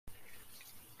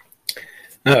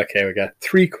Okay, we got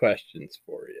 3 questions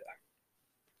for you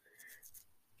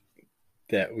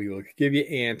that we will give you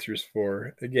answers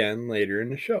for again later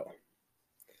in the show.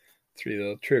 3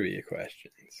 little trivia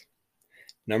questions.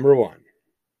 Number 1.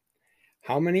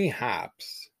 How many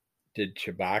hops did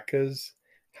Chewbacca's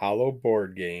hollow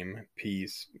board game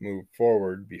piece move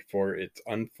forward before its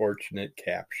unfortunate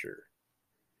capture?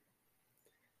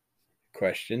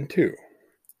 Question 2.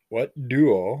 What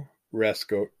duo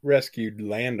rescued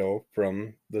Lando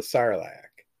from the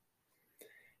Sarlacc?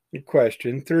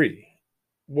 Question 3.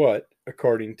 What,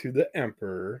 according to the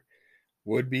Emperor,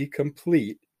 would be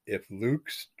complete if Luke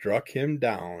struck him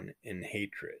down in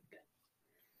hatred?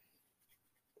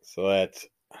 So that's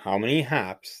how many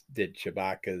hops did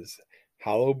Chewbacca's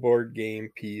hollow board game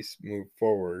piece move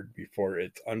forward before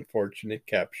its unfortunate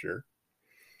capture?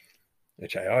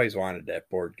 Which I always wanted that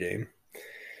board game.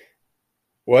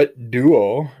 What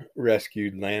duo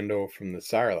rescued Lando from the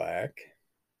Sarlacc?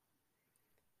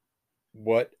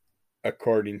 What,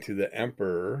 according to the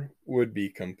Emperor, would be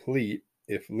complete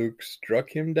if Luke struck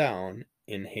him down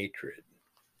in hatred?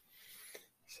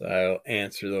 So I'll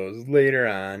answer those later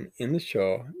on in the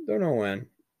show. Don't know when.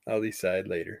 I'll decide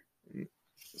later.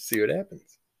 See what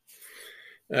happens.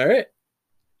 All right.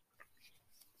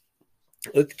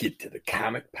 Let's get to the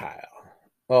comic pile.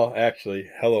 Well, actually,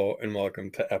 hello and welcome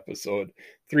to episode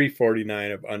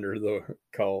 349 of Under the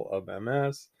Cull of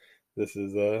MS. This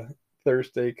is a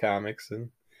Thursday comics and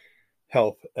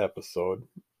health episode.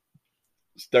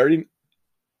 Starting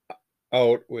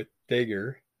out with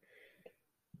Digger,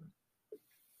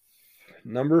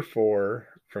 number 4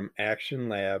 from Action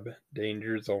Lab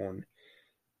Danger Zone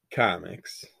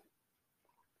Comics.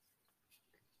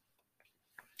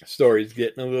 Story's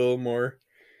getting a little more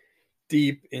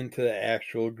deep into the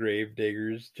actual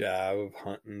Gravedigger's job of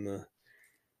hunting the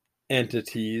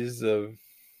entities of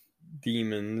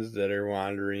demons that are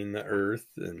wandering the earth,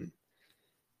 and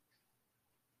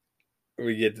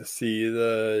we get to see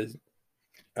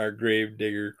our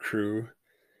Gravedigger crew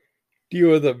deal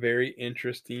with a very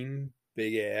interesting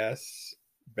big ass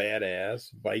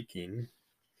badass Viking.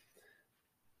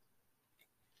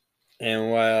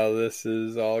 And while this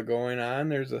is all going on,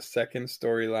 there's a second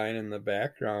storyline in the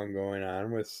background going on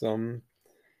with some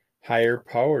higher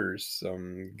powers,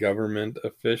 some government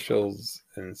officials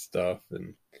and stuff,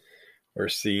 and we're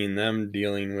seeing them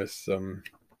dealing with some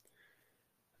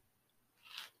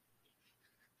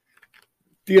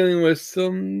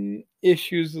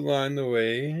issues along the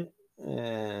way,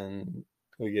 and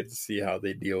we get to see how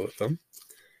they deal with them.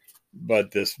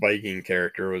 But this Viking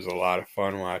character was a lot of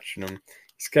fun watching him.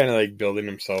 He's kind of like building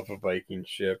himself a Viking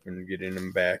ship and getting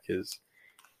him back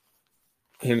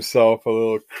himself a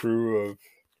little crew of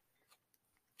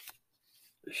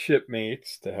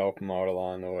shipmates to help him out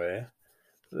along the way.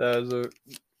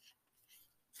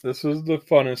 This was the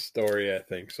funnest story, I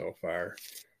think, so far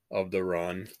of the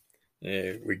run.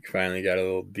 We finally got a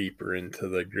little deeper into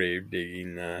the grave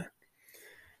digging,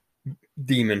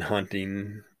 demon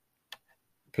hunting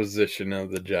position of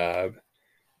the job,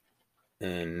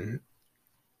 and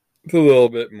it's a little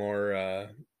bit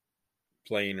more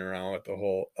playing around with the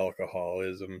whole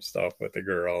alcoholism stuff with the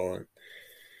girl and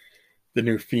the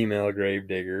new female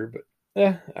gravedigger.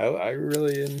 But I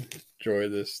really enjoy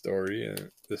this story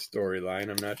and this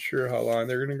storyline. I'm not sure how long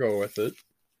they're going to go with it.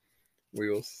 We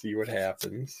will see what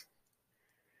happens.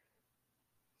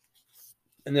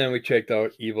 And then we checked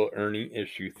out Evil Ernie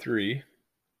issue 3.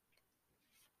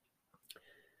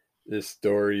 This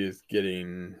story is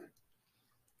getting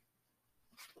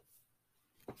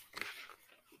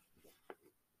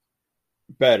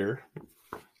better.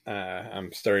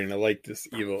 I'm starting to like this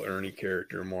Evil Ernie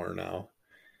character more now.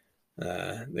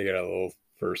 They got a little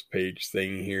first page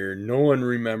thing here. No one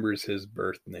remembers his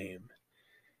birth name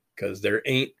because there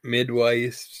ain't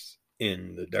midwives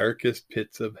in the darkest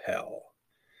pits of hell.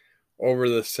 Over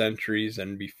the centuries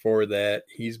and before that,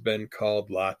 he's been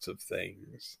called lots of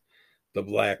things. The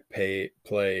Black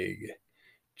Plague,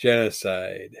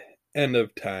 genocide, end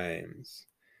of times.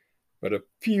 But a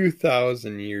few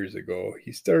thousand years ago,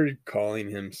 he started calling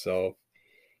himself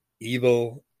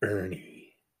Evil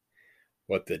Ernie.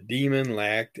 What the demon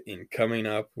lacked in coming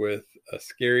up with a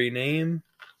scary name,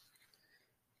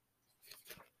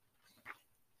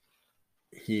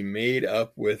 he made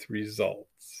up with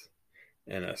results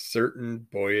and a certain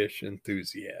boyish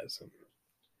enthusiasm.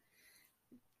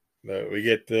 But we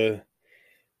get to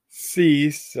see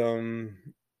some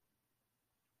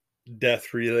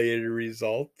death-related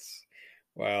results,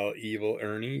 while Evil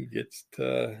Ernie gets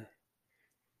to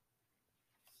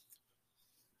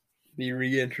be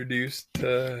reintroduced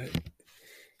to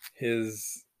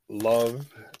his love,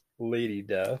 Lady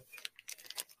Death.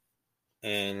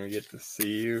 and we get to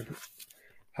see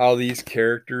how these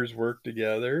characters work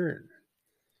together.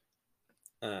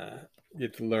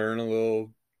 Get to learn a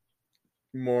little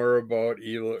more about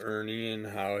Evil Ernie and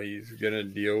how he's going to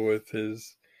deal with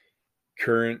his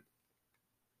current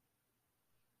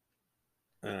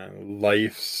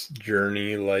life's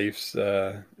journey, life's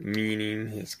meaning,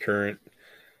 his current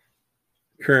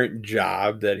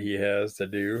job that he has to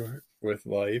do with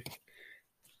life.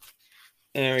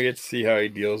 And we get to see how he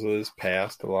deals with his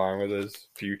past along with his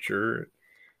future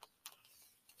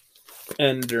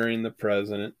and during the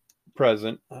present,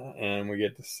 and we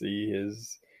get to see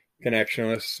his connection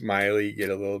with Smiley get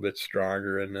a little bit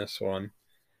stronger in this one.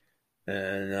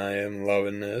 And I am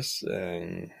loving this,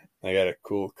 and I got a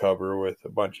cool cover with a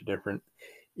bunch of different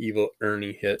Evil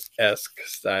Ernie Hit-esque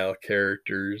style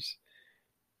characters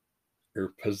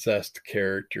or possessed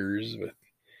characters, with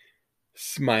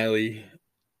Smiley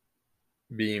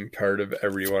being part of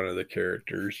every one of the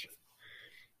characters.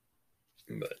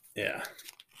 But yeah,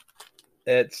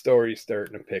 that story's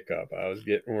starting to pick up. I was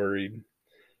getting worried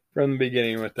from the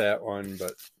beginning with that one,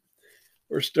 but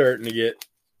we're starting to get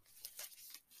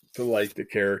to like the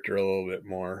character a little bit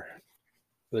more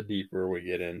the deeper we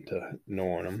get into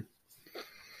knowing him.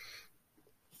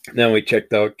 Then we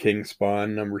checked out King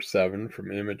Spawn #7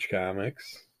 from Image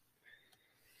Comics.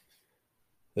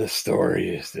 This story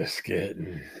is just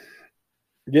getting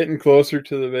closer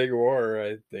to the big war.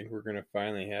 I think we're going to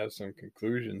finally have some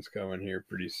conclusions coming here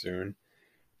pretty soon.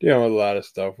 Dealing with a lot of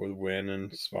stuff with Winn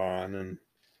and Spawn and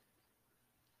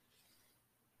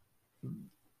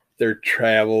their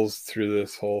travels through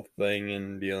this whole thing,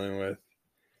 and dealing with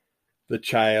the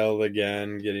child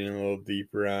again, getting a little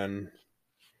deeper on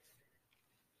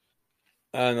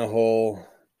the whole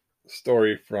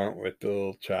story front with the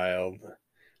little child,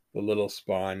 the little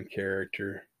Spawn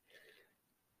character,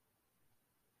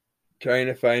 trying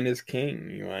to find his king.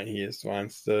 He just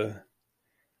wants to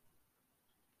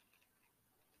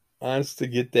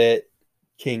get that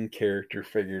king character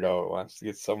figured out. Wants to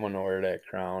get someone to wear that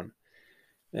crown.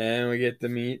 And we get to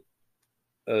meet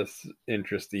a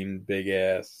interesting big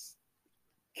ass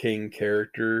king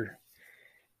character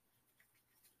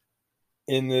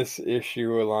in this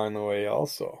issue along the way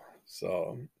also.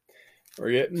 So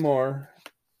we're getting more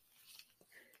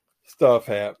stuff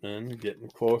happening, getting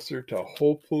closer to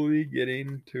hopefully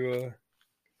getting to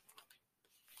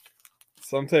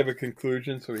some type of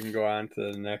conclusion so we can go on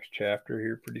to the next chapter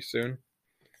here pretty soon.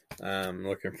 I'm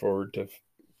looking forward to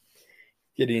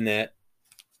getting that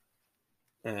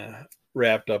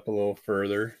wrapped up a little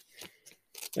further.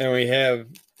 And we have,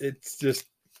 it's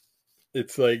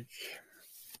like,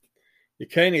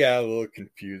 it kind of got a little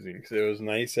confusing because it was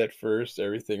nice at first.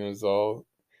 Everything was all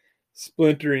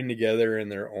splintering together in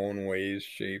their own ways,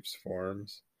 shapes,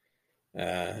 forms,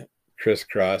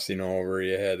 crisscrossing over.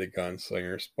 You had the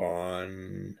Gunslinger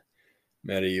Spawn,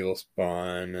 Medieval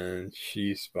Spawn, and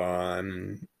She Spawn,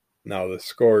 and now the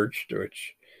Scorched,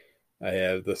 which I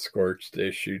have the Scorched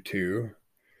issue 2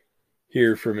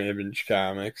 here from Image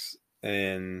Comics.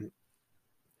 And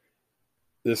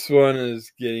this one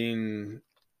is getting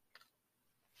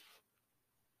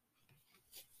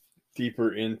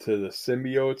deeper into the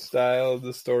symbiote style of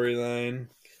the storyline.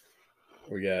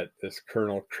 We got this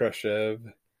Colonel Khrushchev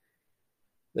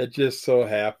that just so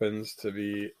happens to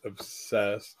be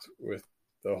obsessed with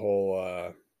the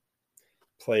whole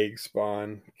Plague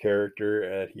Spawn character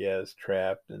that he has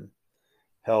trapped and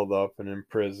held up and in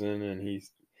prison, and he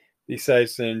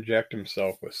decides to inject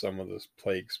himself with some of this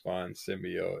Plague Spawn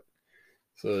symbiote.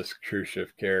 So this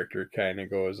Khrushchev character kind of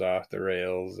goes off the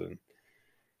rails, and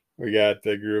we got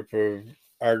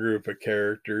our group of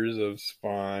characters of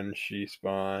Spawn, She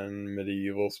Spawn,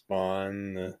 Medieval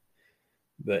Spawn,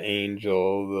 the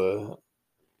Angel,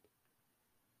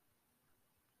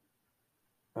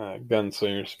 the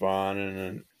Gunslinger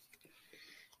Spawn,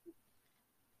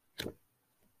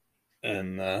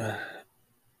 and the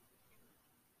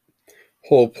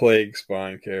whole Plague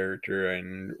Spawn character.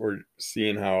 And we're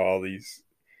seeing how all these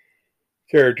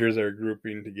characters are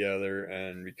grouping together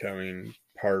and becoming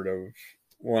part of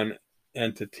one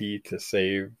entity to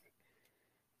save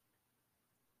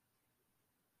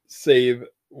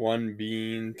one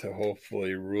being to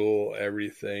hopefully rule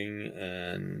everything,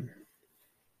 and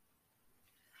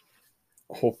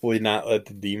hopefully not let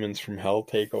the demons from hell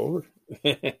take over.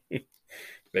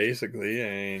 Basically,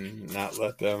 and not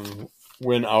let them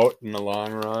win out in the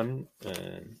long run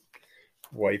and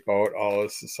wipe out all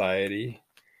of society.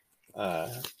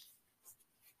 But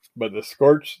the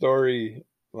Scorch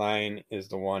storyline is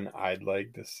the one I'd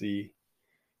like to see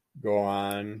go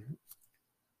on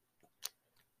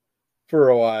for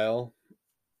a while.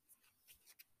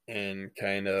 and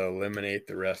kind of eliminate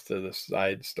the rest of the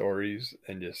side stories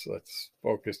and just let's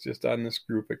focus just on this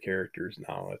group of characters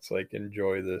now. Let's like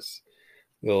enjoy this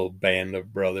little band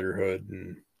of brotherhood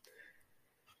and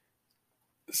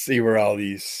see where all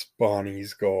these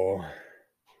spawnies go.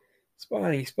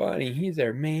 Spawny, he's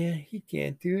our man. He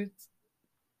can't do it.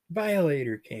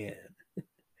 Violator can.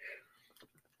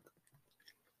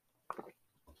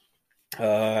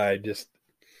 I just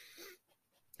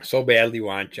so badly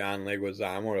want John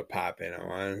Leguizamo to pop in. I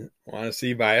want to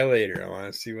see Violator. I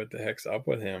want to see what the heck's up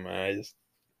with him.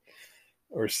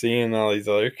 We're seeing all these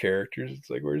other characters. It's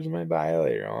like, where's my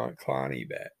Violator? I want Clowney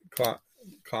back.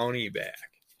 Clowney back.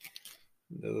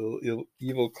 The little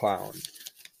evil clown.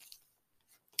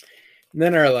 And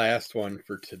then our last one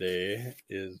for today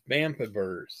is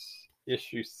Vampaverse,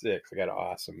 issue 6. I got an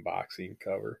awesome boxing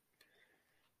cover.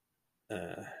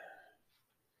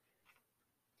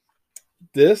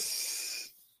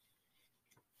 This,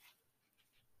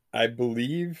 I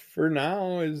believe, for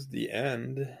now is the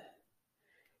end.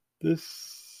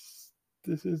 This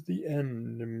is the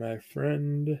end, my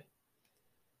friend.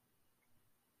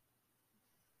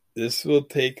 This will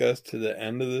take us to the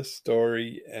end of this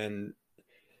story and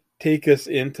take us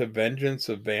into Vengeance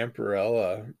of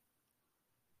Vampirella,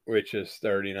 which is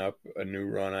starting up a new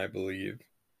run, I believe,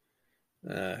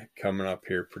 coming up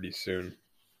here pretty soon.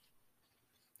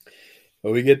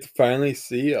 But we get to finally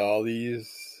see all the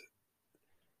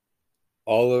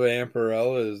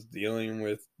Vampirella is dealing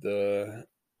with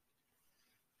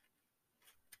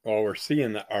we're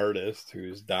seeing the artist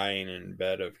who's dying in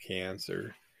bed of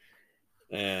cancer.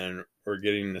 And we're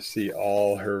getting to see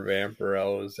all her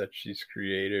Vampirellas that she's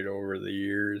created over the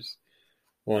years.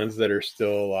 Ones that are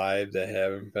still alive that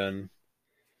haven't been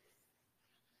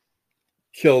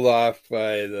killed off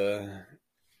by the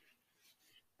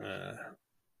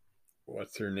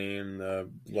what's her name? The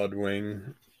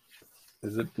Bloodwing.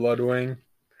 Is it Bloodwing?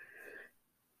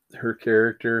 Her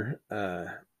character.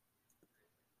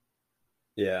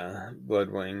 Yeah,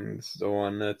 Bloodwing's the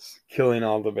one that's killing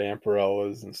all the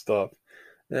Vampirellas and stuff.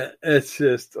 It's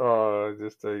just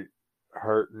a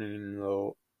heartening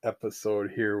little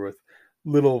episode here with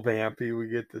little Vampy. We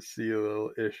get to see a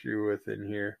little issue with in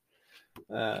here.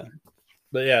 But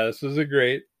yeah, this was a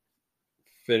great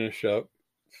finish up,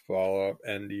 follow up,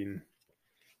 ending,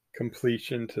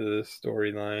 completion to this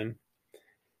storyline.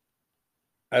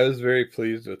 I was very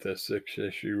pleased with this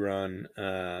 6-issue run.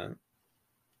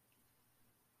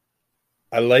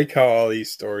 I like how all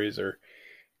these stories are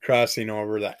crossing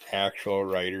over the actual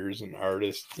writers and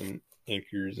artists and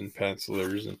inkers and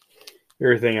pencilers and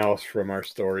everything else from our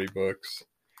storybooks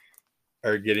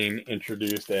are getting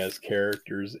introduced as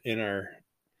characters in our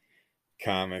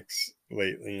comics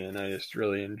lately, and I just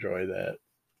really enjoy that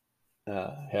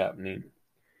happening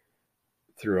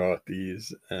throughout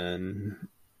these, and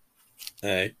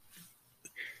I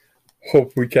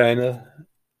hope we kind of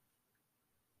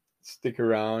stick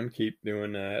around, keep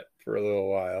doing that for a little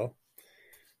while,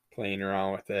 playing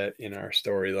around with that in our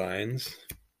storylines.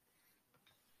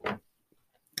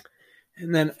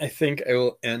 And then I think I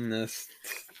will end this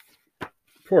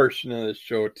portion of the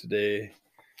show today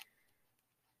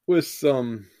with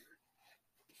some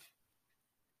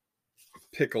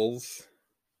pickles.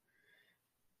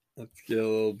 Let's get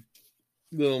a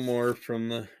little more from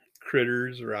the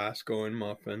critters, Roscoe and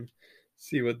Muffin.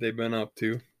 See what they've been up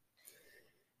to.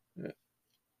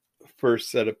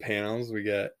 First set of panels, we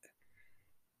got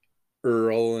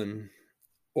Earl and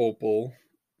Opal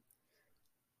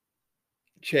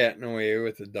chatting away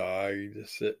with the dog,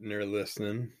 just sitting there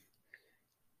listening.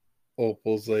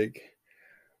 Opal's like,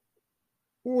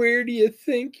 "Where do you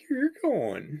think you're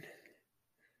going?"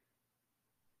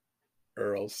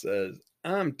 Earl says,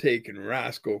 "I'm taking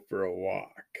Roscoe for a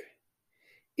walk."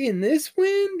 "In this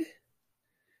wind?"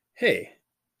 "Hey,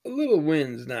 a little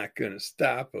wind's not going to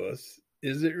stop us,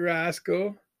 is it,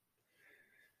 Roscoe?"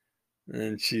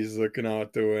 And she's looking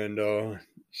out the window.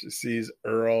 She sees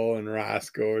Earl and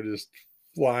Roscoe just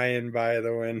flying by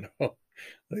the window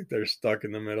like they're stuck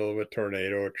in the middle of a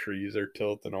tornado. Trees are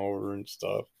tilting over and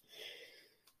stuff.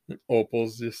 And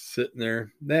Opal's just sitting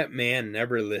there. "That man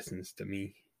never listens to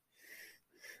me.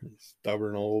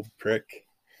 Stubborn old prick."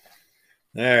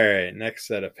 All right, next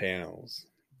set of panels.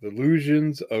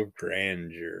 Illusions of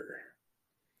Grandeur.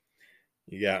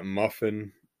 You got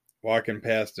Muffin walking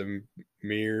past a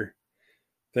mirror,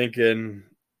 thinking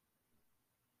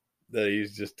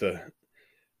that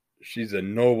she's a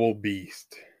noble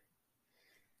beast.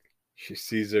 She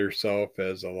sees herself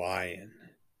as a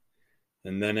lion,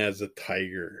 and then as a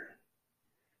tiger,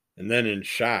 and then in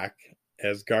shock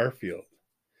as Garfield.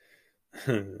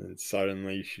 And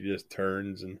suddenly she just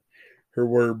turns and Her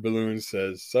word balloon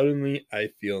says, suddenly I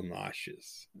feel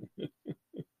nauseous.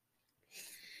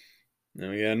 Now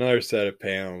we got another set of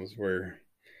panels where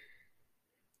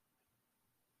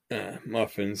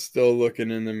Muffin's still looking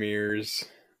in the mirrors.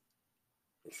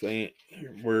 Saying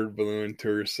her word balloon to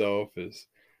herself is,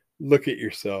 look at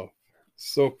yourself.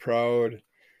 So proud,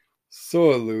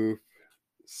 so aloof,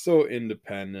 so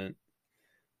independent.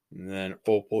 And then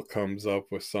Opal comes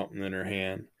up with something in her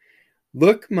hand.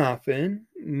 Look, Muffin,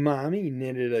 Mommy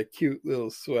knitted a cute little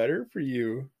sweater for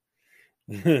you.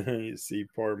 You see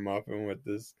poor Muffin with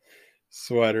this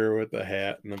sweater with a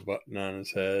hat and a button on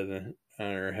his head,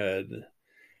 on her head,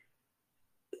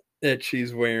 that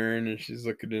she's wearing, and she's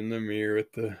looking in the mirror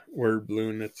with the word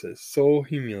balloon that says, so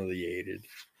humiliated.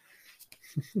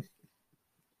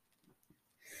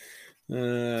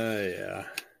 Yeah.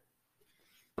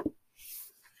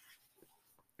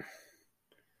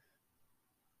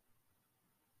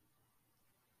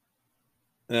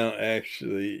 Now,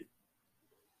 actually,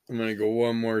 I'm going to go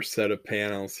one more set of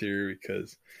panels here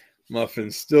because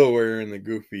Muffin's still wearing the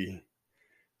Goofy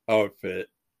outfit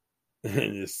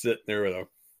and just sitting there with a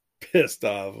pissed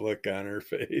off look on her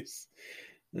face.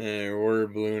 And her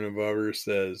word balloon above her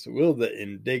says, will the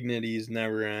indignities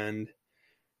never end?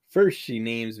 First she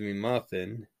names me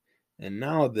Muffin, and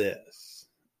now this.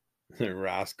 And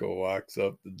Roscoe walks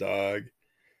up the dog.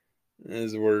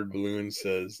 His word balloon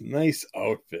says, nice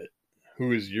outfit.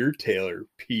 Who is your tailor,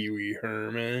 Pee Wee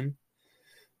Herman?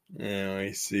 And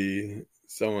I see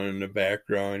someone in the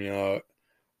background yell out,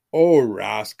 oh,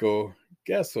 Roscoe,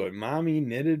 guess what Mommy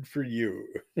knitted for you?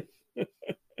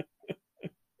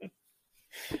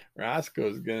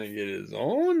 Roscoe's going to get his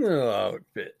own little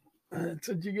outfit. That's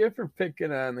what you get for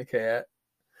picking on the cat.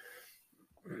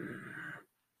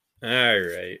 All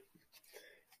right.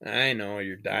 I know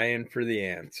you're dying for the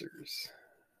answers.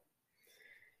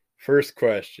 First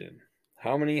question.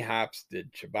 How many hops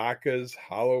did Chewbacca's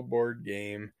hollow board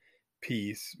game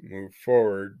piece move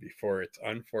forward before its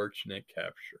unfortunate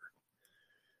capture?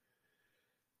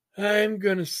 I'm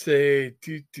going to say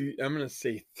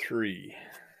 3.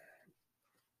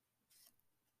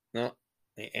 No,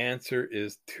 the answer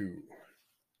is 2.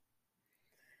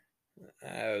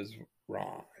 I was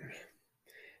wrong.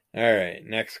 All right,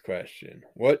 next question.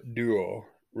 What duo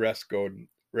rescued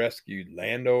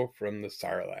Lando from the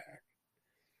Sarlacc?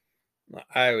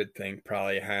 I would think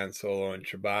probably Han Solo and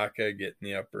Chewbacca getting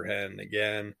the upper hand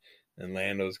again, and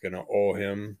Lando's going to owe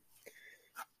him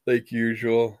like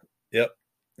usual. Yep,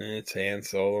 and it's Han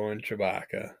Solo and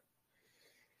Chewbacca.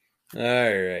 All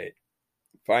right,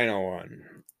 final one.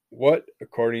 What,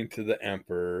 according to the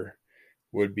Emperor,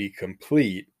 would be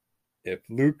complete if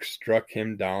Luke struck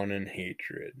him down in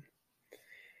hatred?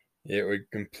 It would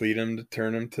complete him to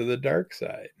turn him to the dark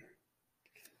side,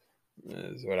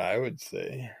 is what I would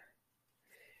say.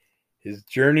 His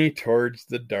journey towards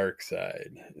the dark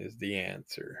side is the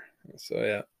answer. So,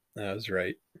 yeah, I was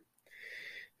right.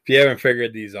 If you haven't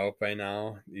figured these out by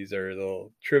now, these are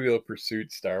little Trivial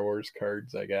Pursuit Star Wars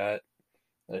cards I got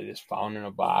that I just found in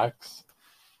a box.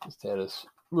 Just had a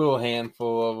little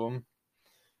handful of them.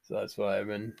 So that's why I've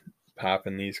been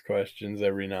popping these questions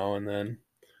every now and then.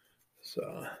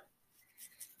 So,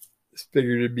 just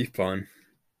figured it'd be fun.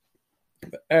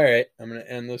 But, all right, I'm going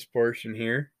to end this portion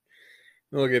here.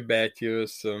 We'll get back to you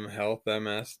with some health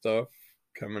MS stuff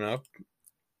coming up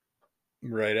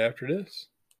right after this.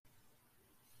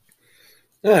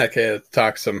 Okay, let's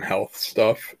talk some health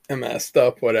stuff, MS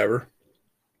stuff, whatever.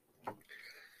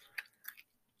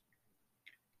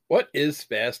 What is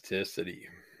spasticity?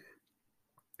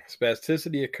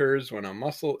 Spasticity occurs when a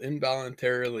muscle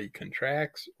involuntarily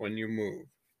contracts when you move.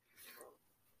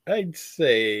 I'd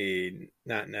say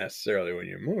not necessarily when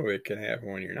you move. It can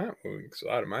happen when you're not moving. So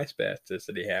a lot of my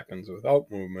spasticity happens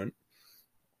without movement.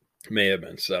 May have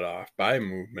been set off by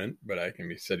movement, but I can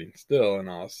be sitting still and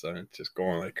all of a sudden it's just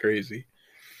going like crazy.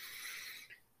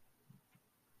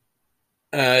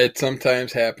 It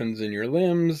sometimes happens in your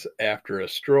limbs after a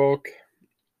stroke.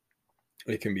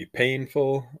 It can be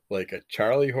painful, like a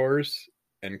Charlie horse,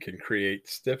 and can create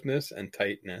stiffness and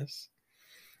tightness.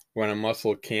 When a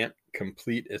muscle can't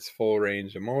complete its full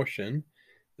range of motion,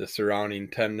 the surrounding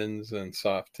tendons and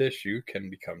soft tissue can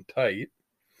become tight.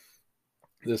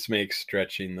 This makes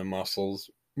stretching the muscles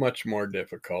much more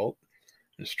difficult,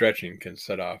 and stretching can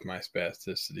set off my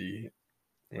spasticity,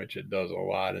 which it does a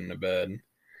lot in the bed.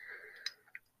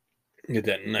 Get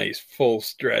that nice full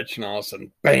stretch, and all of a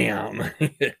sudden, bam,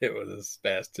 it was a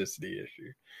spasticity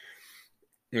issue.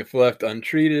 If left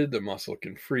untreated, the muscle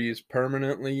can freeze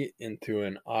permanently into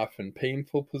an often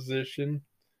painful position.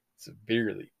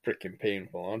 Severely freaking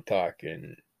painful. I'm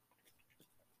talking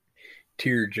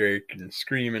tear jerking,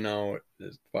 screaming out.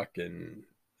 Just fucking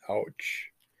ouch.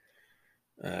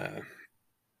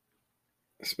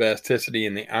 Spasticity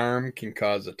in the arm can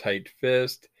cause a tight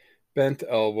fist, bent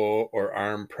elbow, or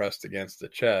arm pressed against the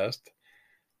chest.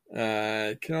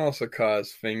 It can also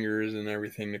cause fingers and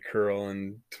everything to curl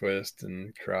and twist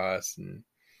and cross and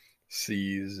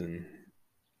seize. And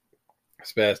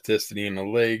spasticity in the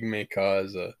leg may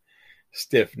cause a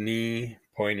stiff knee,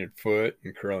 pointed foot,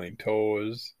 and curling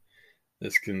toes.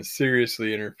 This can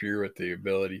seriously interfere with the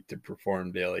ability to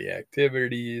perform daily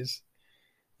activities.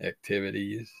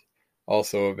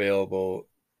 Also available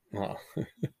in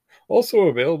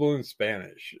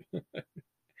Spanish.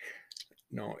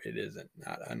 No, it isn't.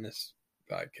 Not on this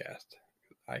podcast.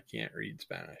 I can't read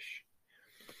Spanish.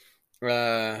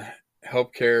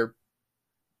 Healthcare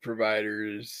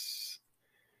providers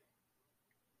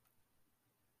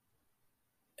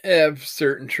have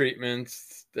certain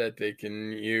treatments that they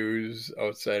can use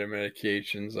outside of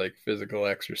medications, like physical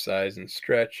exercise and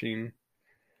stretching,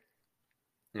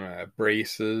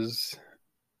 braces,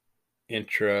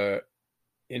 intrathecal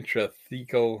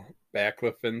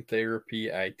baclofen therapy,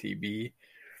 ITB,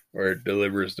 where it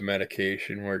delivers the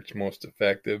medication where it's most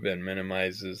effective and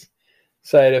minimizes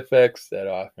side effects that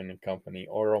often accompany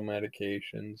oral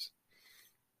medications.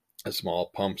 A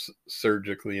small pump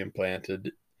surgically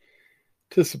implanted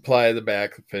to supply the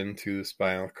baclofen to the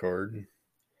spinal cord.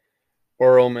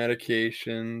 Oral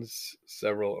medications.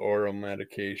 Several oral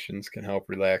medications can help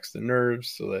relax the nerves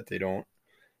so that they don't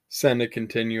send a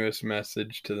continuous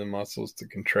message to the muscles to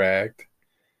contract.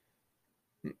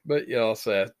 But you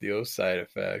also have to deal with side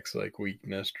effects like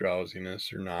weakness,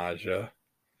 drowsiness, or nausea.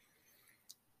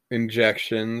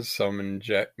 Injections. Some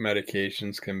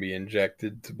medications can be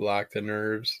injected to block the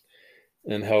nerves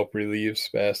and help relieve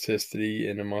spasticity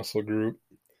in a muscle group.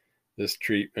 This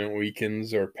treatment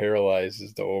weakens or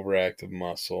paralyzes the overactive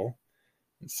muscle.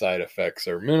 And side effects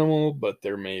are minimal, but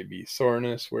there may be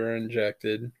soreness where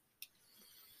injected.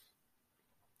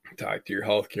 Talk to your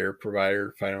healthcare provider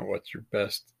to find out what's your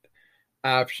best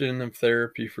option of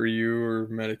therapy for you or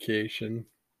medication.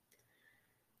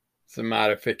 Some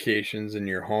modifications in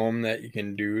your home that you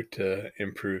can do to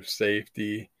improve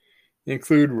safety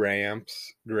include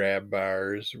ramps, grab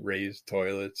bars, raised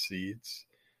toilet seats,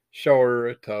 shower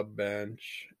or tub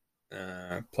bench,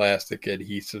 plastic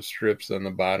adhesive strips on the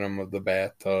bottom of the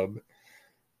bathtub,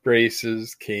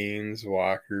 braces, canes,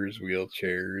 walkers,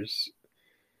 wheelchairs.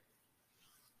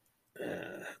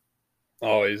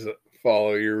 Always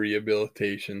follow your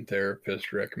rehabilitation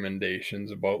therapist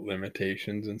recommendations about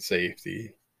limitations and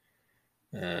safety.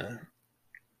 They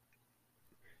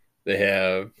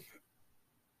have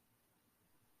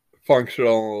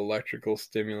functional electrical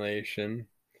stimulation,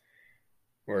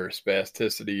 where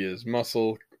spasticity is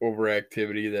muscle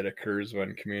overactivity that occurs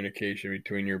when communication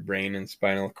between your brain and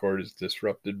spinal cord is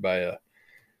disrupted by a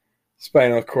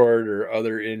spinal cord or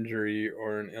other injury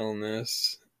or an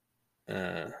illness.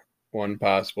 One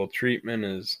possible treatment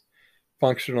is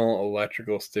functional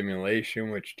electrical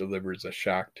stimulation, which delivers a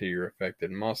shock to your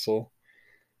affected muscle,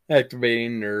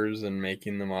 activating nerves and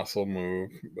making the muscle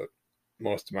move. But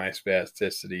most of my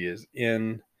spasticity is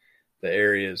in the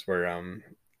areas where I'm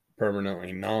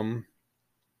permanently numb.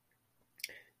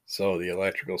 So the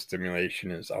electrical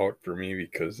stimulation is out for me,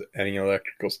 because any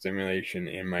electrical stimulation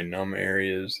in my numb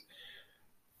areas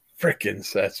freaking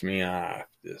sets me off.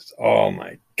 Just, oh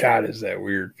my God, is that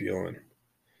weird feeling.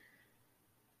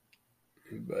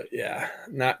 But yeah,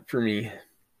 not for me.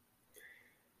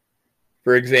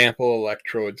 For example,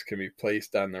 electrodes can be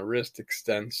placed on the wrist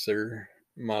extensor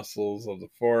muscles of the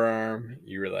forearm.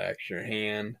 You relax your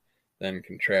hand, then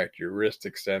contract your wrist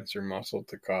extensor muscle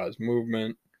to cause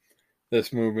movement.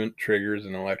 This movement triggers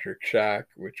an electric shock,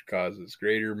 which causes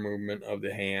greater movement of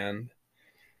the hand.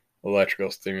 Electrical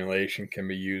stimulation can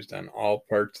be used on all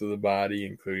parts of the body,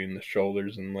 including the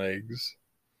shoulders and legs.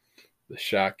 The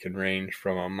shock can range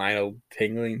from a mild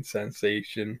tingling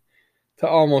sensation to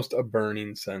almost a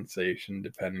burning sensation,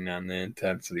 depending on the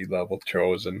intensity level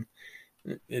chosen.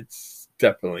 It's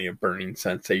definitely a burning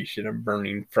sensation, a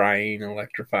burning, frying,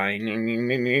 electrifying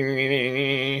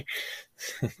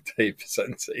type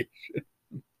sensation.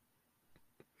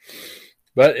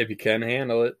 But if you can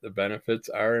handle it, the benefits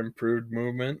are improved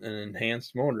movement and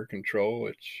enhanced motor control,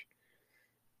 which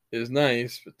is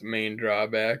nice, but the main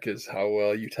drawback is how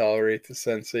well you tolerate the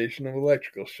sensation of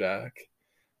electrical shock.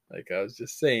 Like I was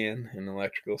just saying, an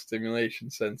electrical stimulation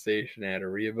sensation at a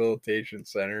rehabilitation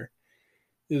center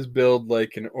is billed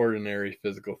like an ordinary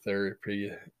physical therapy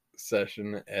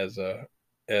session, as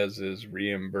is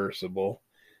reimbursable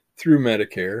through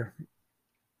Medicare.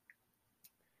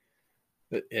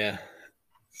 But yeah,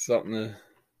 Some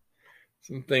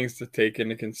things to take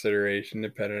into consideration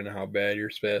depending on how bad your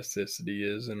spasticity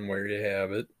is and where you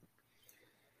have it.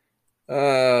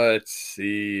 Let's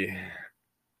see.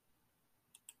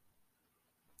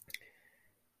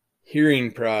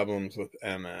 Hearing problems with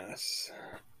MS.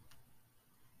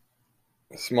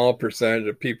 A small percentage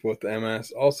of people with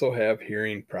MS also have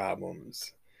hearing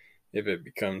problems. If it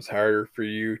becomes harder for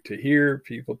you to hear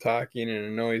people talking in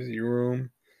a noisy room,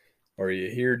 or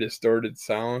you hear distorted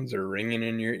sounds or ringing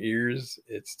in your ears,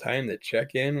 it's time to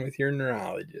check in with your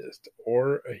neurologist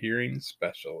or a hearing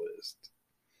specialist.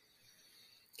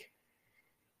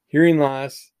 Hearing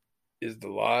loss is the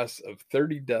loss of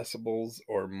 30 decibels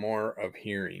or more of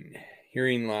hearing.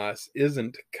 Hearing loss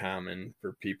isn't common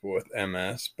for people with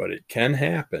MS, but it can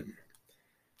happen.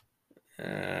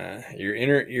 Your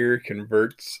inner ear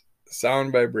converts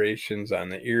sound vibrations on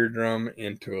the eardrum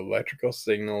into electrical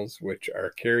signals which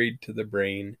are carried to the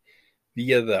brain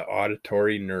via the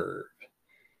auditory nerve.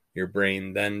 Your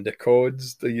brain then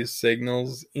decodes these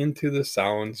signals into the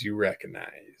sounds you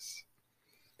recognize.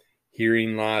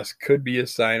 Hearing loss could be a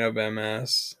sign of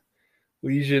MS.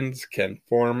 Lesions can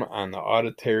form on the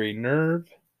auditory nerve.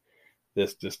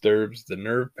 This disturbs the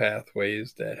nerve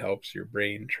pathways that helps your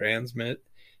brain transmit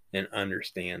and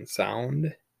understand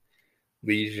sound.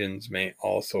 Lesions may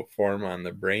also form on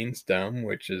the brainstem,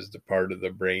 which is the part of the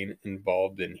brain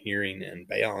involved in hearing and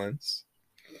balance.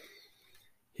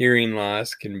 Hearing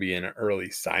loss can be an early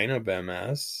sign of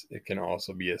MS. It can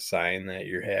also be a sign that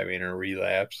you're having a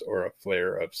relapse or a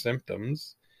flare of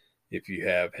symptoms if you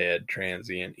have had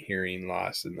transient hearing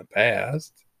loss in the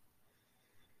past.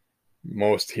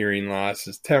 Most hearing loss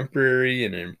is temporary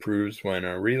and improves when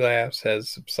a relapse has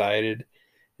subsided.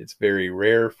 It's very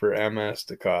rare for MS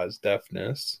to cause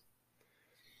deafness.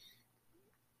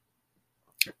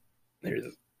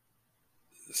 There's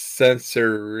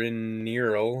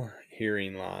sensorineural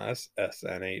hearing loss,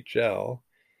 SNHL,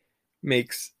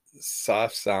 makes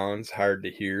soft sounds hard to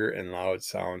hear and loud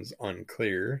sounds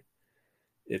unclear.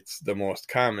 It's the most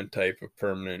common type of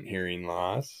permanent hearing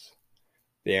loss.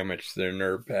 Damage to the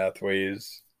nerve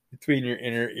pathways between your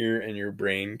inner ear and your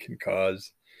brain can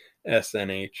cause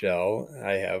SNHL.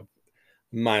 I have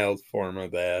a mild form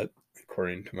of that,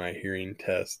 according to my hearing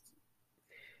test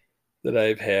that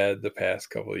I've had the past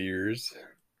couple of years.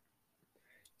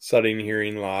 Sudden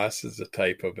hearing loss is a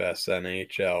type of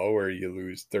SNHL where you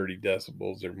lose 30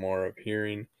 decibels or more of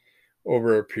hearing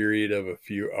over a period of a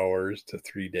few hours to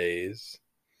 3 days.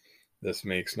 This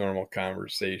makes normal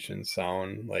conversation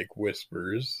sound like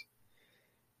whispers.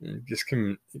 It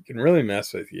can really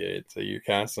mess with you. It's like you're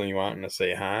constantly wanting to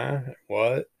say, huh?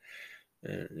 What?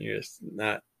 And you're just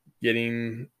not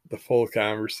getting the full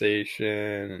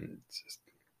conversation. And it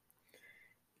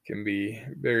can be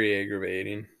very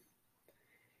aggravating.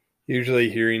 Usually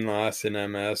hearing loss in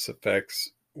MS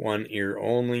affects one ear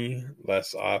only.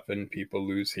 Less often people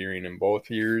lose hearing in both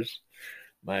ears.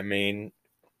 My main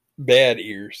bad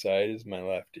ear side is my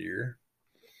left ear.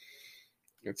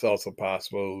 It's also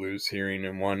possible to lose hearing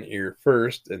in one ear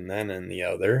first and then in the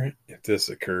other. If this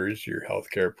occurs, your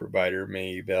healthcare provider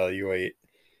may evaluate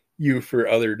you for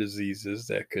other diseases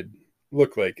that could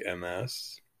look like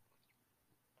MS.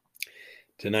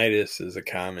 Tinnitus is a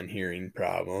common hearing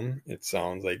problem. It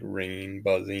sounds like ringing,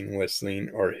 buzzing, whistling,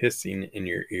 or hissing in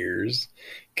your ears.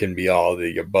 Can be all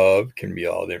the above, can be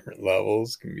all different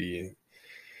levels, can be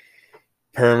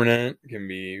permanent, can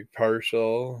be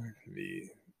partial, can be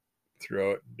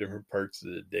throughout different parts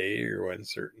of the day or when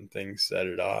certain things set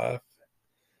it off.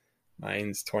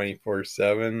 Mine's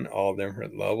 24/7, all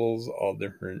different levels, all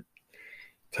different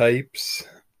types.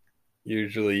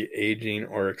 Usually aging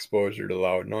or exposure to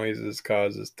loud noises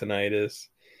causes tinnitus.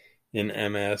 In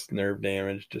MS, nerve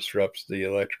damage disrupts the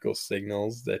electrical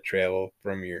signals that travel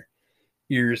from your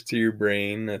ears to your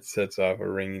brain that sets off a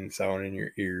ringing sound in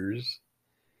your ears.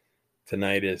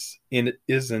 Tinnitus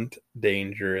isn't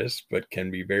dangerous, but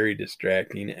can be very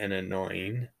distracting and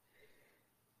annoying.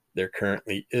 There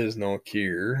currently is no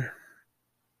cure.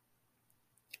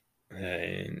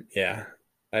 And yeah,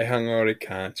 I hung out at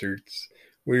concerts.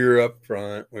 We were up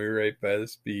front. We were right by the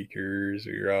speakers.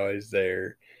 We were always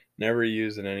there. Never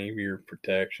using any ear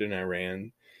protection. I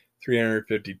ran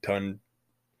 350-ton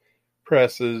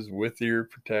presses with ear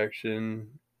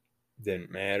protection.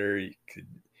 Didn't matter.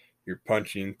 You're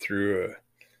punching through a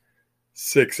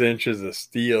 6 inches of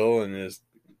steel and just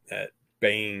that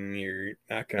bang, you're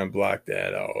not going to block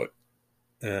that out.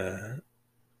 A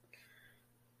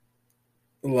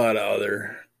lot of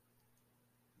other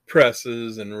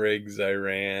presses and rigs I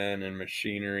ran and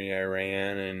machinery I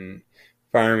ran and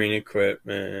farming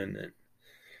equipment and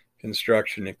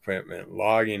construction equipment,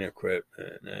 logging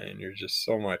equipment, and there's just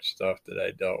so much stuff that I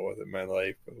dealt with in my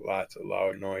life with lots of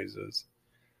loud noises.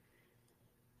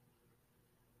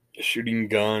 Shooting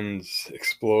guns,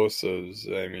 explosives.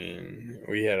 I mean,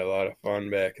 we had a lot of fun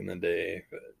back in the day,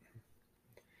 but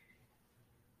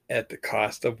at the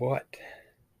cost of what?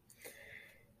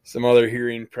 Some other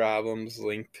hearing problems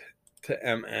linked to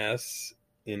MS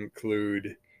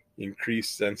include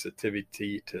increased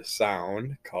sensitivity to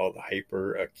sound, called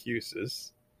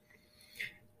hyperacusis,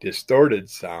 distorted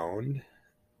sound,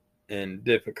 and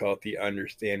difficulty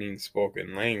understanding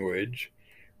spoken language,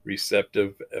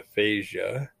 receptive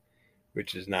aphasia,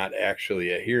 which is not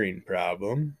actually a hearing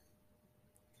problem.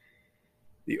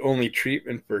 The only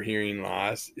treatment for hearing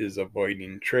loss is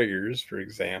avoiding triggers. For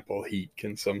example, heat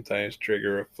can sometimes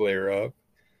trigger a flare-up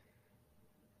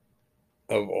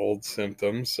of old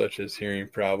symptoms such as hearing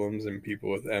problems in people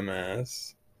with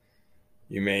MS.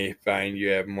 You may find you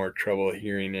have more trouble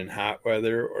hearing in hot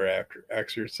weather or after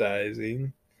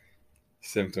exercising.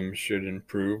 Symptoms should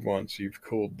improve once you've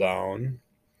cooled down.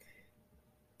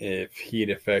 If heat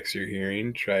affects your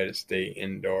hearing, try to stay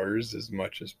indoors as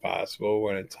much as possible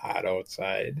when it's hot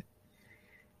outside.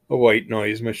 A white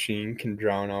noise machine can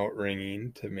drown out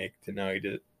ringing to make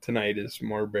tinnitus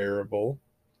more bearable.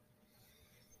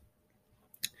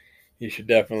 You should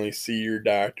definitely see your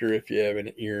doctor if you have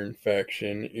an ear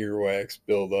infection, earwax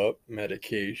buildup,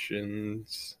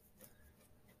 medications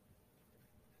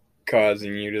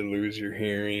causing you to lose your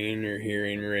hearing, or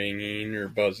hearing ringing or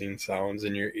buzzing sounds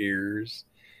in your ears.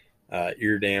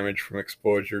 Ear damage from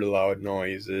exposure to loud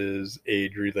noises,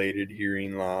 age-related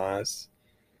hearing loss,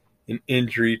 an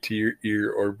injury to your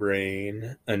ear or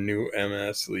brain, a new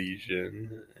MS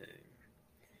lesion.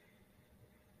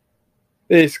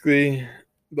 Basically,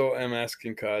 though MS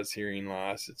can cause hearing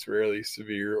loss, it's rarely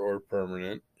severe or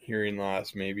permanent. Hearing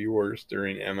loss may be worse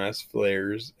during MS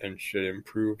flares and should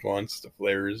improve once the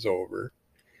flare is over.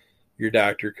 Your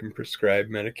doctor can prescribe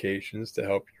medications to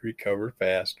help you recover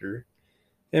faster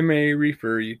and may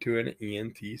refer you to an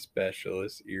ENT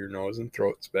specialist, ear, nose, and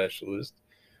throat specialist,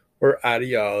 or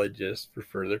audiologist for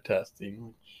further testing,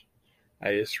 which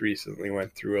I just recently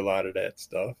went through a lot of that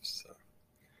stuff. So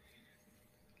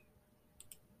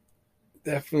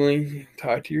definitely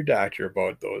talk to your doctor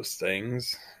about those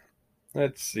things.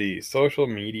 Let's see, social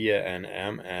media and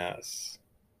MS.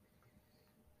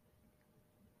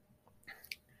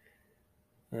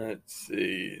 Let's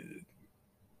see.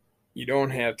 You don't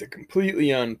have to completely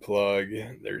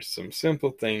unplug. There's some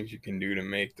simple things you can do to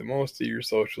make the most of your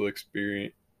social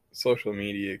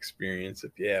media experience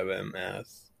if you have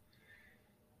MS.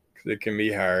 Because it can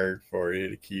be hard for you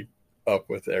to keep up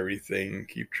with everything,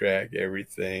 keep track of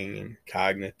everything, and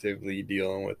cognitively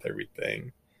dealing with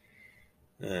everything.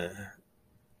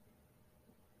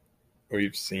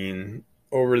 We've seen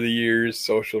over the years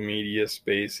social media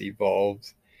space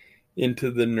evolves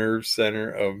into the nerve center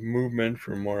of movement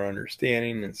for more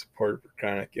understanding and support for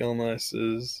chronic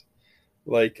illnesses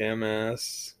like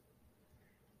MS.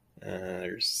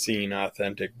 There's seeing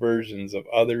authentic versions of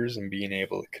others and being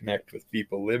able to connect with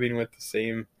people living with the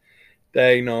same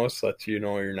diagnosis lets you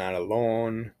know you're not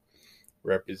alone.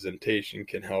 Representation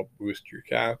can help boost your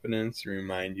confidence and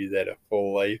remind you that a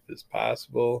full life is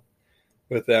possible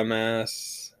with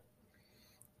MS.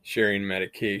 Sharing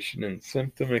medication and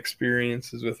symptom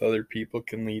experiences with other people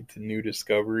can lead to new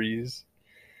discoveries.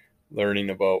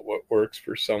 Learning about what works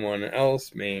for someone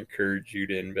else may encourage you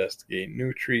to investigate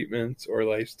new treatments or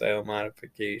lifestyle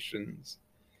modifications.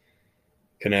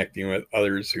 Connecting with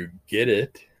others who get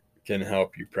it can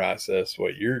help you process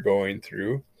what you're going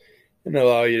through and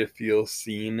allow you to feel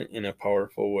seen in a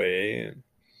powerful way, and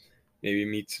maybe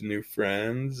meet some new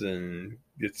friends and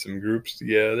get some groups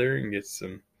together and get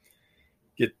some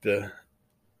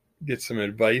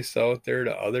advice out there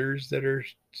to others that are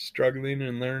struggling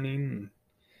and learning and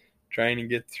trying to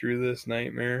get through this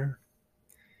nightmare.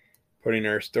 Putting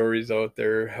our stories out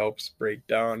there helps break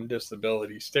down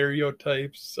disability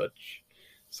stereotypes, such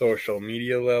social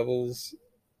media levels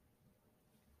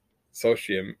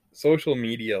the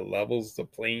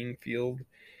playing field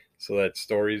so that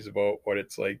stories about what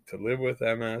it's like to live with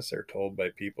MS are told by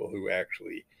people who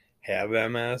actually have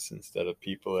MS instead of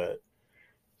people that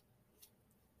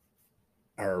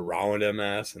are around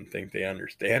MS and think they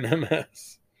understand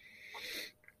MS.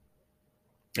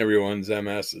 Everyone's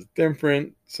MS is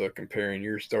different, so comparing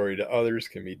your story to others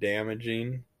can be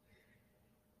damaging.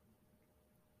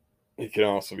 It can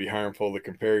also be harmful to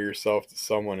compare yourself to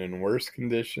someone in worse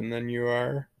condition than you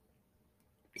are.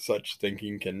 Such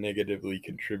thinking can negatively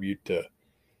contribute to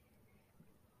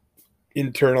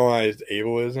internalized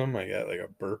ableism. I got like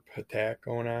a burp attack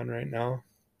going on right now.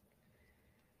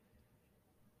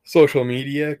 Social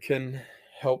media can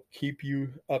help keep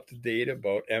you up to date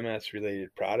about MS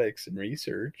related products and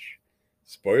research.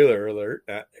 Spoiler alert,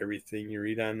 not everything you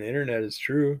read on the internet is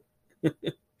true.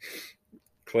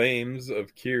 Claims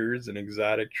of cures and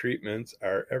exotic treatments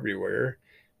are everywhere,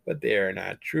 but they are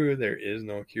not true. There is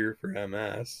no cure for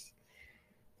MS.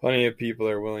 Plenty of people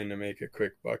are willing to make a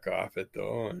quick buck off it,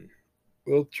 though, and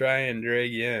we'll try and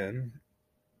drag you in.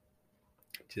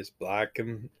 Just block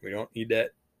them. We don't need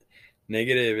that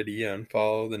negativity.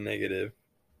 Unfollow the negative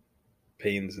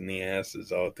pains in the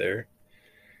asses out there.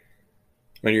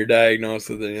 When you're diagnosed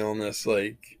with an illness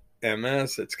like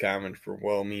MS, it's common for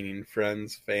well-meaning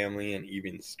friends, family, and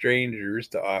even strangers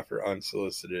to offer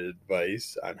unsolicited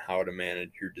advice on how to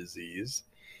manage your disease.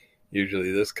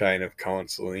 Usually this kind of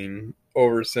counseling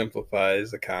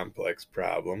oversimplifies a complex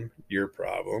problem, your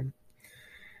problem.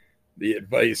 The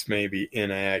advice may be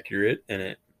inaccurate, and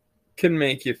it can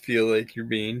make you feel like you're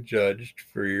being judged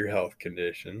for your health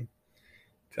condition.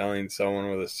 Telling someone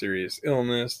with a serious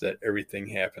illness that everything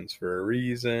happens for a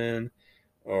reason,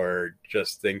 or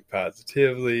just think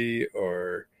positively,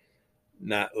 or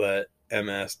not let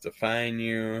MS define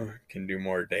you can do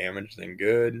more damage than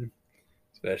good,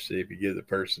 especially if you give the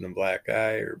person a black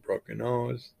eye or a broken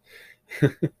nose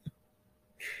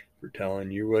for telling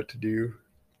you what to do.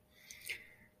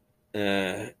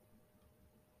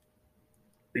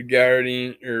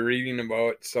 Regarding or reading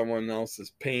about someone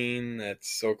else's pain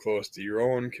that's so close to your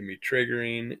own can be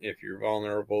triggering. If you're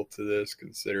vulnerable to this,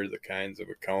 consider the kinds of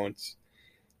accounts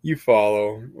you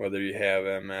follow, whether you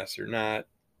have MS or not.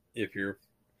 If you're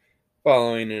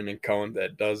following an account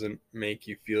that doesn't make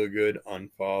you feel good,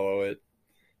 unfollow it.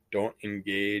 Don't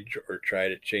engage or try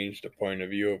to change the point of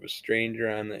view of a stranger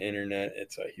on the internet.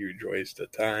 It's a huge waste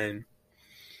of time,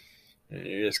 and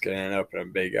you're just going to end up in a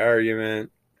big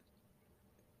argument.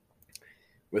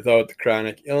 Without the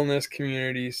chronic illness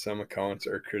community, some accounts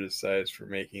are criticized for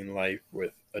making life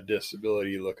with a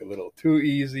disability look a little too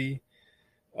easy.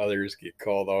 Others get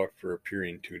called out for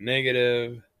appearing too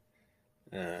negative.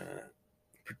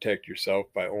 Protect yourself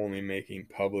by only making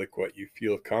public what you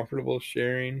feel comfortable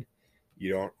sharing.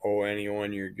 You don't owe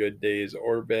anyone your good days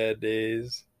or bad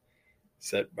days.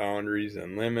 Set boundaries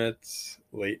and limits.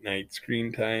 Late night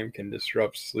screen time can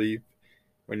disrupt sleep.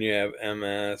 When you have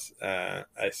MS,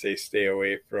 I say stay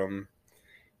away from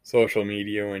social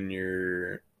media when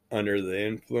you're under the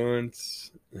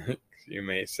influence. You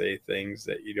may say things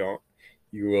that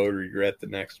you will regret the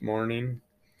next morning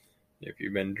if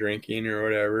you've been drinking or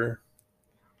whatever.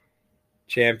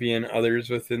 Champion others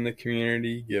within the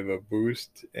community, give a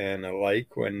boost and a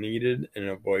like when needed, and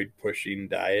avoid pushing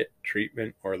diet,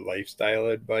 treatment, or lifestyle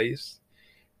advice.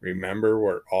 Remember,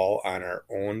 we're all on our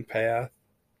own path.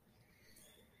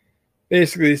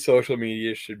 Basically, social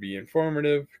media should be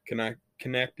informative,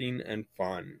 connecting, and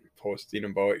fun. Posting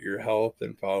about your health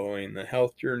and following the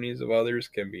health journeys of others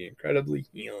can be incredibly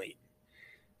healing.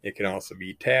 It can also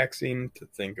be taxing to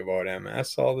think about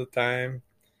MS all the time.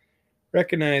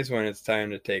 Recognize when it's time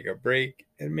to take a break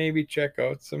and maybe check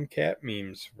out some cat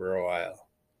memes for a while.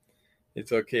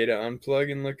 It's okay to unplug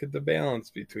and look at the balance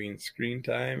between screen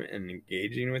time and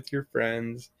engaging with your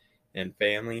friends and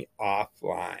family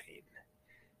offline.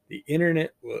 The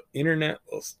internet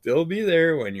will still be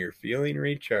there when you're feeling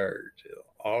recharged. It'll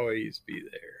always be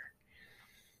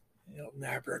there. It'll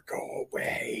never go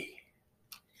away.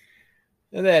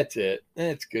 And that's it.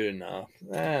 That's good enough.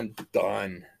 I'm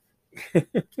done.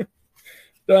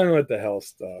 Done with the health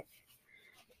stuff.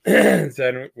 Let's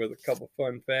end with a couple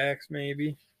fun facts,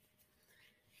 maybe.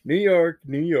 New York,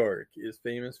 New York is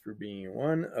famous for being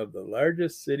one of the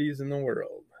largest cities in the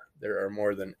world. There are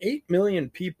more than 8 million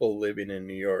people living in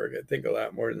New York. I think a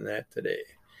lot more than that today.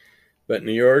 But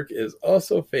New York is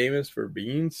also famous for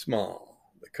being small.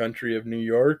 The country of New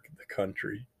York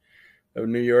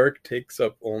takes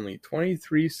up only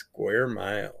 23 square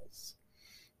miles.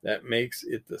 That makes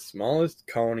it the smallest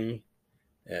county,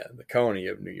 the county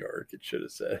of New York, it should have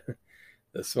said,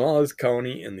 the smallest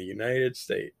county in the United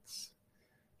States.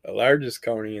 The largest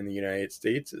county in the United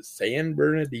States is San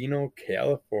Bernardino,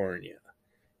 California.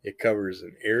 It covers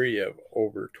an area of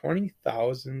over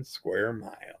 20,000 square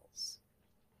miles.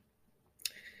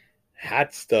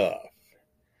 Hot stuff.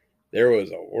 There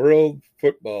was a World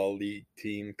Football League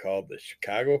team called the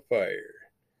Chicago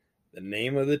Fire. The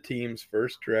name of the team's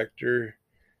first director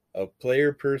of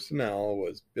player personnel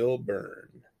was Bill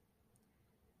Byrne.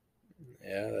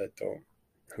 Yeah,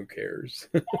 who cares?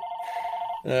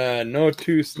 No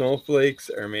two snowflakes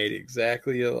are made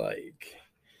exactly alike.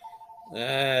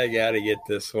 I gotta get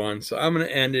this one, so I'm gonna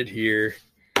end it here,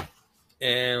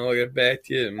 and we'll get back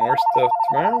to you. More stuff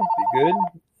tomorrow. Be good.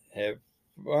 Have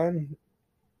fun.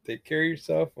 Take care of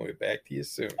yourself. We'll get back to you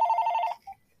soon.